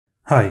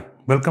Hi,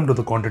 welcome to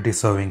the Quantity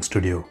Surveying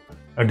Studio,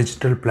 a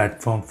digital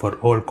platform for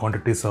all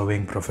quantity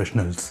surveying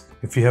professionals.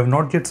 If you have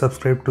not yet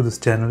subscribed to this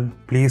channel,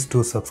 please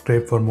do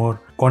subscribe for more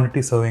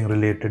quantity surveying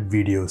related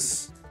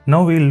videos.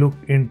 Now we'll look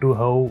into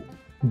how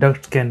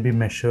ducts can be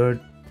measured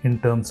in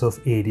terms of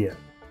area.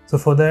 So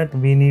for that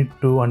we need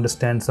to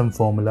understand some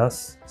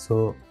formulas.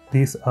 So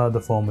these are the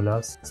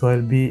formulas. So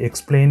I'll be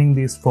explaining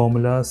these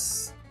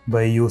formulas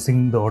by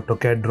using the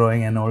AutoCAD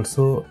drawing and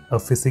also a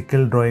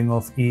physical drawing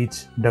of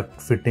each duct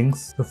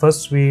fittings. So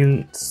first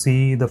we'll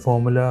see the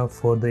formula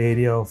for the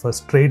area of a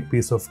straight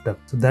piece of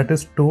duct. So that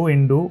is 2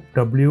 into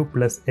W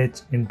plus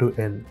H into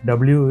L.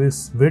 W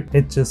is width,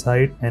 H is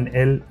height and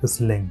L is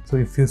length. So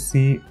if you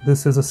see,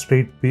 this is a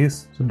straight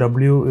piece. So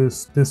W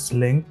is this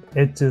length,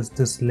 H is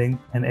this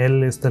length and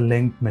L is the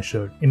length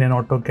measured. In an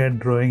AutoCAD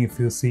drawing, if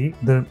you see,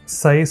 the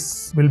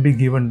size will be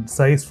given,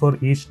 size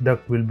for each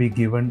duct will be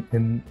given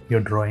in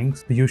your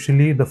drawings.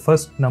 Usually the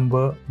first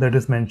number that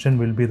is mentioned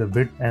will be the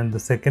width and the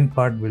second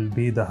part will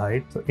be the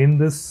height. So in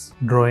this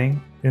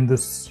drawing, in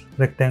this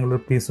rectangular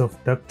piece of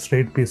duct,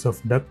 straight piece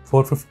of duct,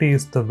 450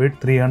 is the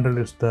width, 300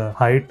 is the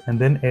height and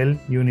then L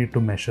you need to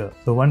measure.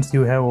 So once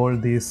you have all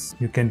these,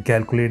 you can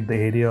calculate the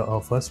area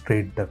of a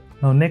straight duct.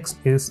 Now next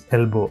is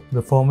elbow.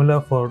 The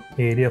formula for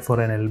area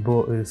for an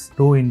elbow is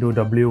 2 into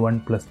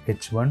W1 plus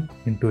H1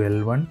 into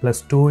L1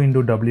 plus 2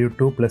 into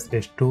W2 plus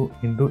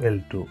H2 into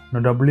L2. Now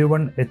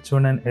W1,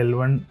 H1 and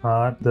L1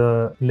 are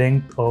the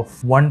length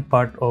of one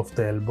part of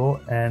the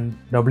elbow and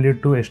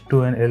W2,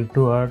 H2 and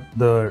L2 are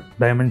the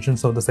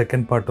dimensions of the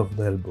second part of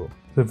the elbow.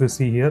 So if you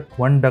see here,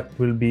 one duct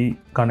will be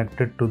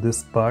connected to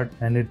this part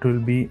and it will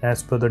be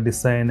as per the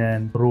design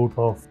and route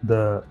of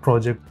the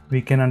project. We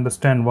can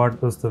understand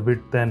what is the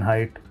width and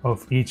height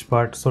of each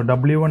part. So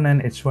W1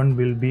 and H1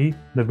 will be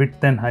the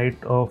width and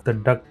height of the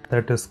duct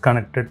that is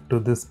connected to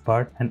this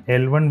part and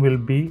L1 will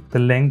be the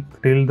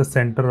length till the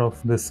center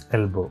of this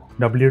elbow.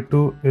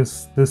 W2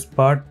 is this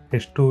part,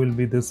 H2 will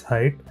be this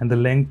height and the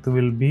length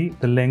will be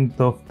the length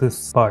of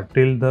this part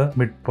till the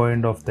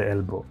midpoint of the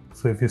elbow.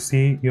 So if you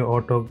see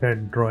your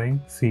AutoCAD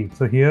drawing, see.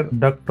 So here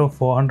duct of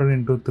 400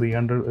 into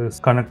 300 is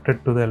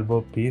connected to the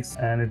elbow piece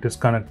and it is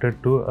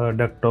connected to a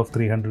duct of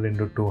 300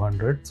 into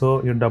 200.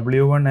 So your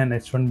W1 and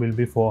H1 will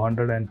be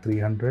 400 and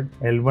 300.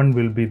 L1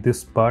 will be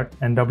this part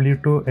and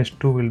W2,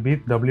 H2 will be,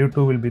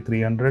 W2 will be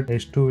 300,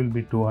 H2 will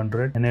be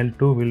 200 and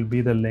L2 will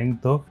be the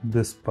length of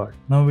this part.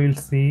 Now we'll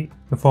see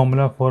the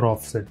formula for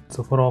offset.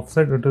 So for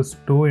offset it is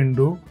 2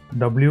 into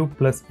W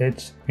plus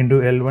H into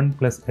L1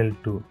 plus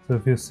L2. So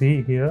if you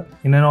see here,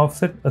 in an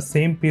offset a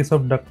same piece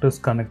of duct is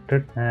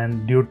connected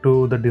and due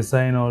to the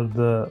design or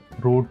the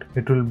route,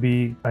 it will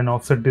be an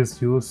offset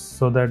is used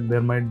so that there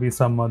might be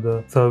some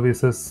other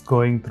services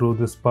going through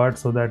this part.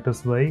 So that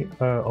is why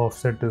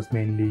offset is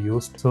mainly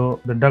used. So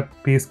the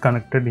duct piece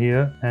connected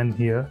here and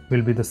here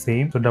will be the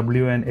same. So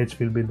W and H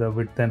will be the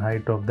width and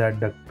height of that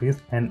duct piece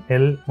and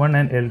L1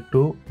 and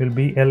L2 will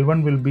be,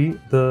 L1 will be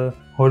the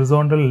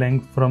horizontal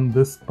length from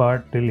this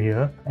part till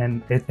here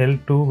and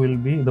L2 will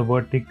be the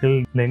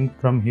vertical length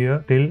from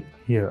here till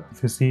here.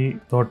 If you see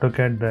the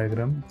AutoCAD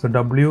diagram, so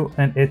W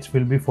and H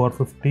will be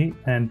 450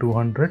 and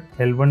 200.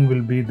 L1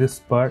 will be this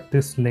part,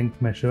 this length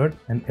measured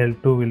and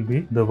L2 will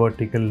be the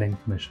vertical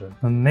length measured.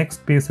 The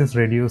next piece is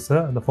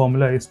reducer. The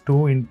formula is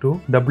 2 into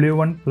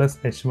W1 plus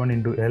H1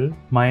 into L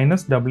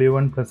minus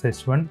W1 plus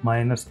H1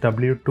 minus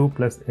W2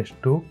 plus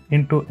H2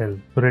 into L.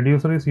 So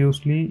reducer is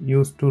usually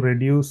used to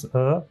reduce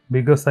a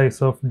bigger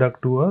size of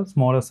duct to a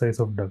smaller size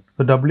of duct.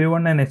 So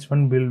W1 and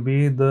H1 will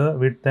be the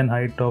width and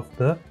height of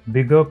the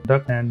bigger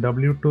duct and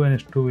W2 and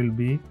H2 will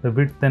be the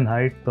width and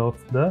height of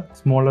the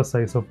smaller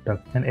size of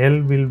duct and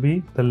L will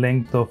be the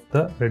length of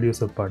the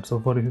reducer part. So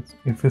for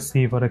if you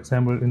see, for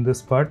example, in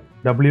this part,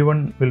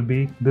 W1 will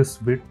be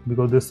this width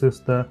because this is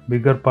the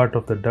bigger part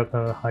of the duct,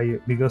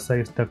 bigger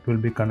size duct will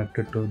be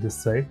connected to this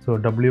side. So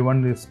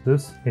W1 is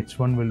this,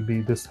 H1 will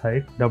be this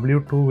height,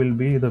 W2 will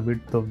be the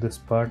width of this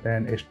part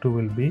and H2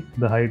 will be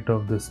the height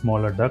of this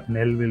smaller duct and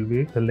L will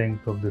be the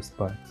length of this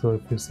part. So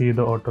if you see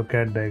the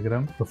AutoCAD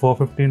diagram, the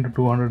 450 into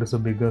 200 is a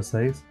bigger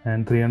size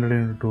and 300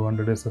 into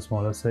 200 is a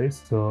smaller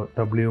size. So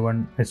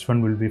W1,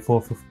 H1 will be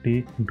 450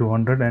 into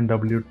 200 and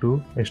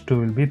W2, H2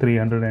 will be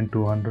 300 and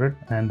 200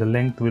 and the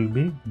length will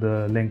be the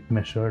length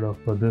measured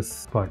for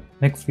this part.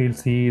 Next we'll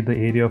see the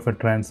area of a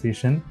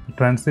transition. The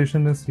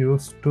transition is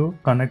used to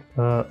connect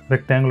a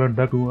rectangular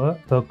duct to a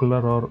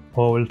circular or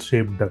oval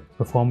shaped duct.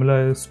 The formula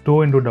is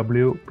 2 into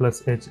W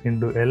plus H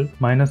into L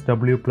minus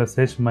W plus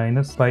H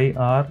minus pi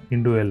R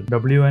into L.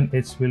 W and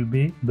H will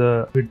be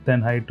the width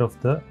and height of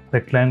the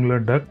rectangular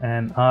duct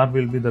and R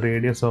will be the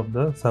radius of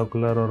the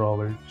circular or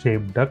oval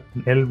shaped duct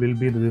and L will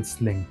be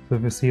this length. So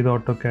if you see the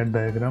AutoCAD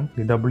diagram,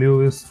 the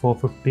W is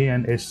 450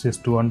 and H is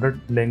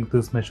 200, length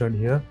is measured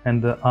here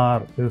and the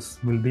R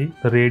will be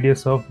the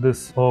radius of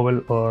this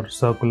oval or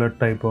circular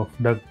type of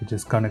duct which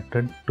is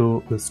connected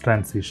to this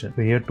transition.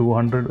 So here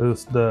 200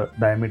 is the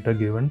diameter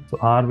given, so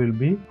R will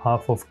be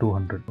half of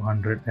 200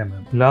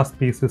 mm. Last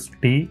piece is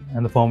T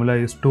and the formula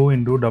is 2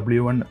 into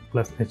W1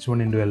 plus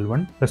H1 into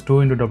L1 plus 2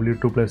 into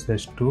W2 plus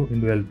H2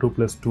 into L2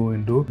 plus 2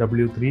 into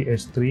W3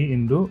 H3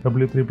 into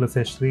W3 plus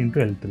H3 into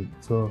L3.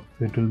 So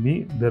it will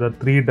be, there are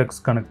 3 ducts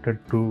connected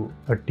to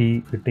a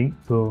T fitting.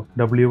 So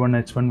W1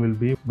 H1 will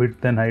be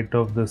width and height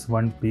of this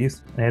one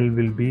piece, L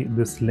will be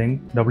this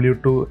length,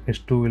 W2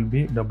 H2 will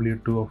be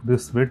W2 of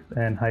this width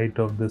and height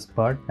of this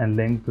part, and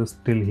length is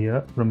till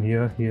here, from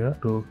here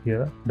to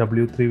here.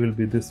 W3 will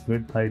be this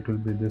width, height will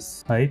be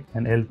this height,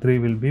 and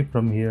L3 will be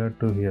from here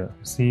to here.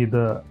 See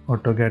the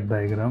AutoCAD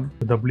diagram.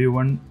 The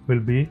W1 will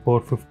be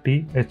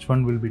 450,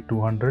 H1 will be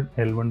 200,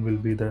 L1 will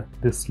be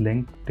this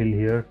length till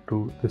here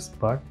to this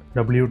part.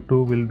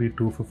 W2 will be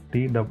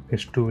 250,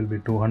 H2 will be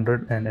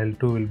 200, and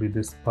L2 will be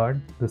this part,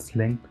 this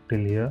length till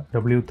here.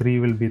 W3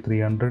 will be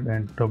 300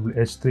 and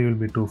H3 will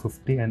be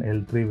 250, and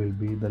L3 will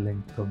be the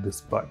length of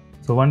this part.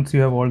 So once you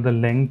have all the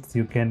lengths,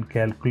 you can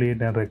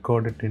calculate and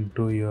record it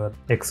into your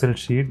Excel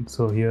sheet.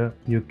 So here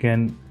you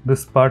can,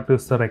 this part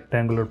is the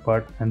rectangular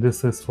part and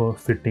this is for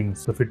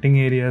fittings. The fitting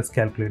area is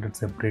calculated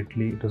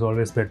separately. It is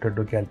always better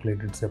to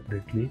calculate it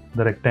separately.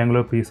 The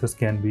rectangular pieces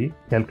can be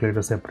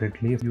calculated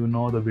separately. If you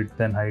know the width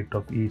and height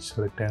of each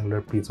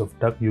rectangular piece of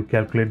duct, you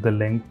calculate the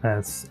length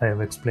as I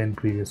have explained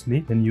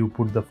previously. Then you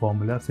put the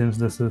formula. Since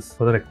this is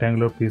for the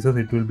rectangular pieces,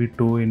 it will be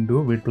 2 into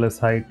width plus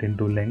height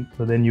into length.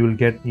 So then you will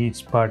get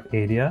each part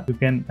area. You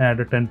can add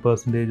a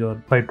 10%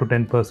 or 5 to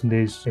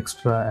 10%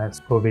 extra as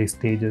for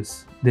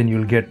wastages. Then you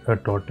will get a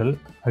total.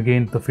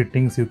 Again, the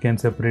fittings you can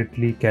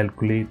separately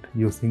calculate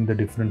using the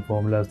different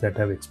formulas that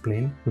I have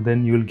explained. So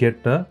then you will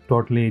get the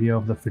total area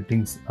of the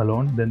fittings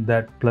alone. Then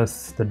that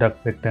plus the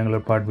duct rectangular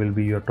part will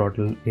be your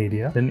total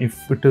area. Then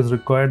if it is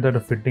required that a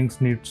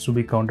fittings needs to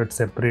be counted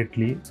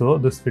separately, so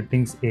this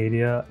fittings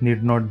area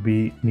need not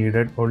be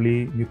needed.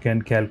 Only you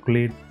can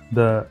calculate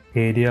the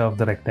area of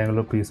the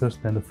rectangular pieces,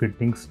 then the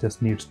fittings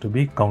just needs to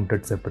be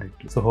counted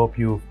separately. So hope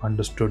you've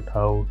understood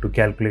how to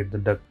calculate the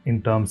duct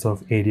in terms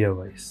of area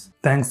wise.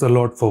 Thanks a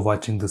lot for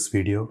watching this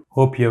video.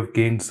 Hope you have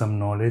gained some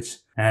knowledge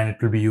and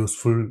it will be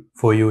useful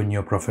for you in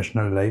your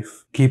professional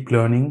life. Keep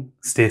learning,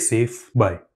 stay safe, bye.